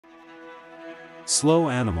Slow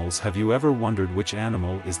animals. Have you ever wondered which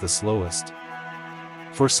animal is the slowest?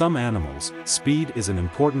 For some animals, speed is an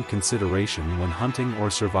important consideration when hunting or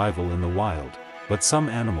survival in the wild, but some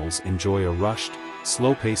animals enjoy a rushed,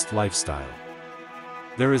 slow-paced lifestyle.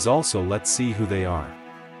 There is also, let's see who they are.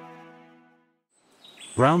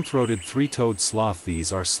 Brown-throated three-toed sloth.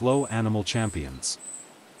 These are slow animal champions.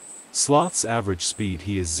 Sloth's average speed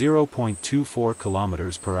is 0.24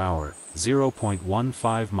 kilometers per hour,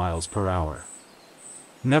 0.15 miles per hour.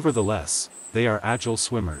 Nevertheless, they are agile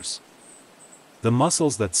swimmers. The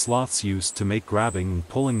muscles that sloths use to make grabbing and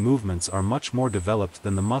pulling movements are much more developed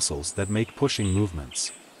than the muscles that make pushing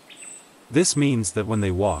movements. This means that when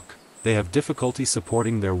they walk, they have difficulty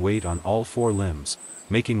supporting their weight on all four limbs,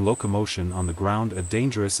 making locomotion on the ground a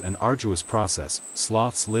dangerous and arduous process.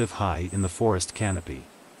 Sloths live high in the forest canopy.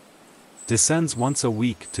 Descends once a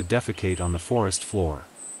week to defecate on the forest floor.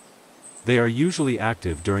 They are usually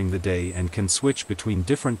active during the day and can switch between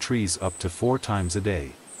different trees up to 4 times a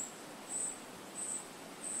day.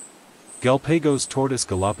 Galapagos tortoise.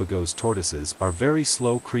 Galapagos tortoises are very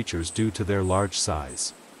slow creatures due to their large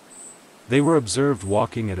size. They were observed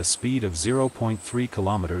walking at a speed of 0.3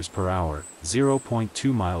 kilometers per hour,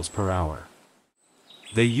 0.2 miles per hour.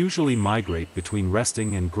 They usually migrate between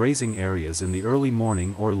resting and grazing areas in the early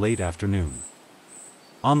morning or late afternoon.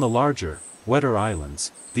 On the larger, wetter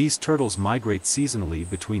islands, these turtles migrate seasonally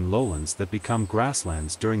between lowlands that become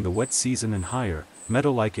grasslands during the wet season and higher,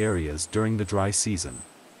 meadow-like areas during the dry season.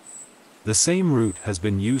 The same route has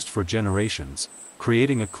been used for generations,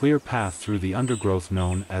 creating a clear path through the undergrowth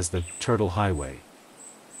known as the Turtle Highway.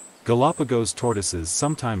 Galapagos tortoises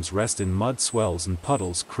sometimes rest in mud swells and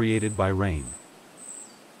puddles created by rain.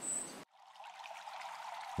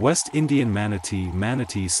 West Indian manatee.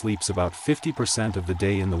 Manatee sleeps about 50% of the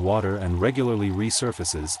day in the water and regularly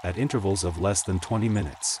resurfaces at intervals of less than 20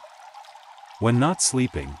 minutes. When not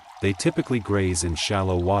sleeping, they typically graze in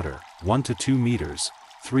shallow water, 1 to 2 meters,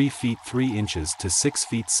 3 feet 3 inches to 6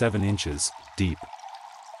 feet 7 inches, deep.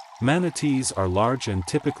 Manatees are large and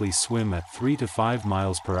typically swim at 3 to 5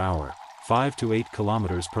 miles per hour, 5 to 8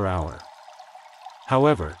 kilometers per hour.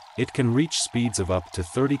 However, it can reach speeds of up to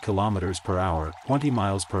 30 kilometers per hour, 20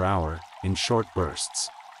 miles per hour, in short bursts.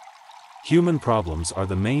 Human problems are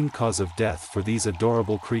the main cause of death for these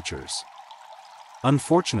adorable creatures.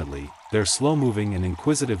 Unfortunately, their slow-moving and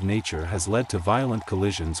inquisitive nature has led to violent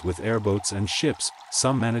collisions with airboats and ships.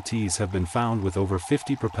 Some manatees have been found with over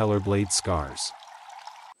 50 propeller blade scars.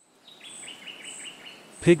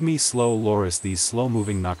 Pygmy slow loris. These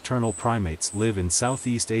slow-moving nocturnal primates live in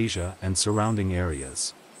Southeast Asia and surrounding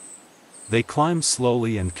areas. They climb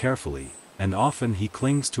slowly and carefully, and often he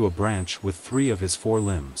clings to a branch with 3 of his 4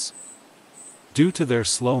 limbs. Due to their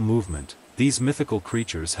slow movement, these mythical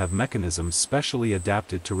creatures have mechanisms specially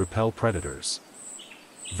adapted to repel predators.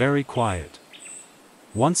 Very quiet.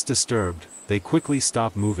 Once disturbed, they quickly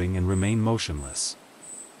stop moving and remain motionless.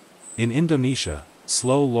 In Indonesia,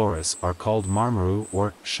 slow loris are called marmeru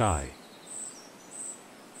or shy.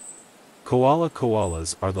 Koala.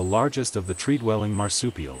 Koalas are the largest of the tree-dwelling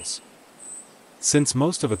marsupials. Since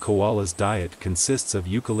most of a koala's diet consists of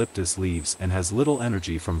eucalyptus leaves and has little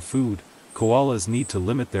energy from food, koalas need to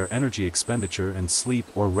limit their energy expenditure and sleep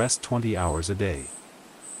or rest 20 hours a day.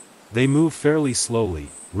 They move fairly slowly,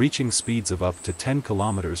 reaching speeds of up to 10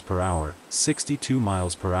 kilometers per hour, 62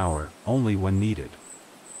 miles per hour, only when needed.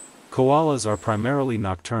 Koalas are primarily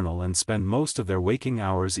nocturnal and spend most of their waking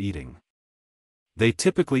hours eating. They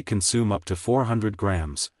typically consume up to 400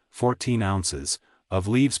 grams, 14 ounces, of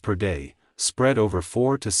leaves per day, spread over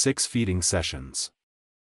 4 to 6 feeding sessions.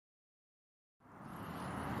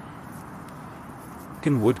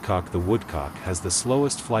 Woodcock. The woodcock has the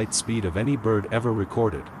slowest flight speed of any bird ever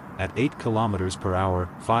recorded, at 8 kilometers per hour,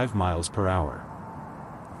 5 miles per hour.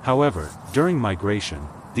 However, during migration,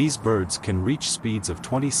 these birds can reach speeds of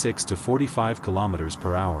 26 to 45 kilometers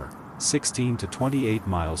per hour, 16 to 28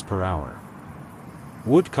 miles per hour.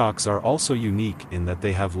 Woodcocks are also unique in that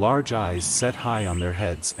they have large eyes set high on their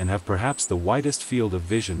heads and have perhaps the widest field of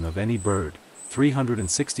vision of any bird,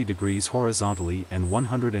 360 degrees horizontally and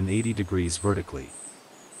 180 degrees vertically.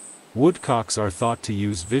 Woodcocks are thought to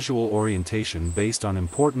use visual orientation based on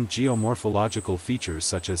important geomorphological features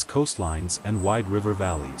such as coastlines and wide river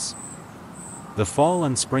valleys. The fall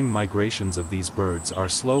and spring migrations of these birds are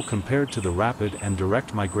slow compared to the rapid and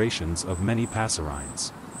direct migrations of many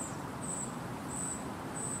passerines.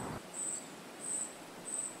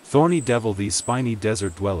 Thorny Devil. These spiny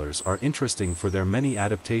desert dwellers are interesting for their many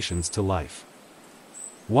adaptations to life.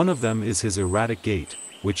 One of them is his erratic gait,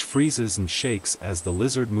 which freezes and shakes as the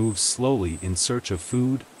lizard moves slowly in search of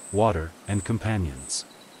food, water, and companions.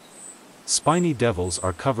 Spiny devils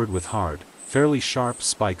are covered with hard, fairly sharp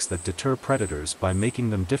spikes that deter predators by making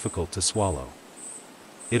them difficult to swallow.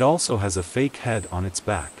 It also has a fake head on its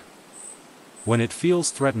back. When it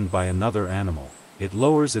feels threatened by another animal, it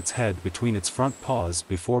lowers its head between its front paws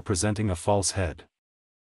before presenting a false head.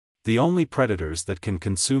 The only predators that can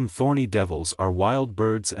consume thorny devils are wild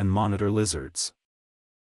birds and monitor lizards.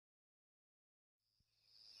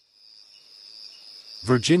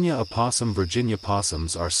 Virginia opossum. Virginia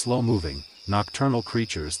possums are slow-moving, nocturnal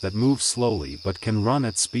creatures that move slowly but can run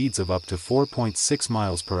at speeds of up to 4.6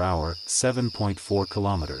 miles per hour, 7.4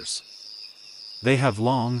 kilometers. They have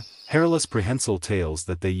long, hairless prehensile tails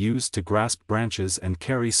that they use to grasp branches and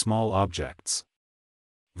carry small objects.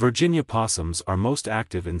 Virginia possums are most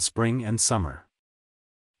active in spring and summer.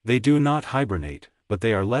 They do not hibernate, but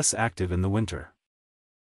they are less active in the winter.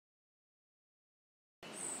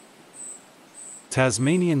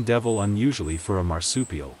 Tasmanian devil. Unusually for a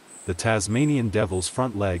marsupial, the Tasmanian devil's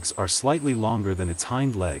front legs are slightly longer than its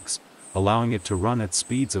hind legs, allowing it to run at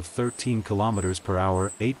speeds of 13 km per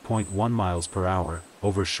hour, 8.1 miles per hour,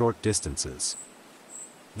 over short distances.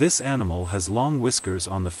 This animal has long whiskers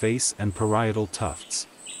on the face and parietal tufts.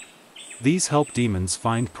 These help demons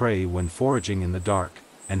find prey when foraging in the dark,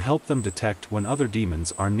 and help them detect when other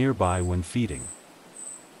demons are nearby when feeding.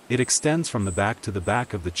 It extends from the back to the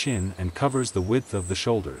back of the chin and covers the width of the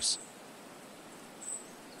shoulders.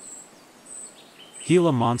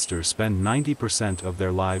 Gila monsters spend 90% of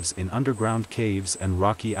their lives in underground caves and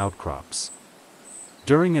rocky outcrops.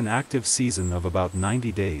 During an active season of about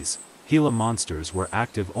 90 days, Gila monsters were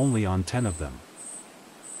active only on 10 of them.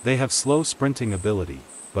 They have slow sprinting ability,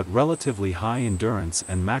 but relatively high endurance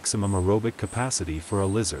and maximum aerobic capacity for a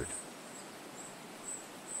lizard.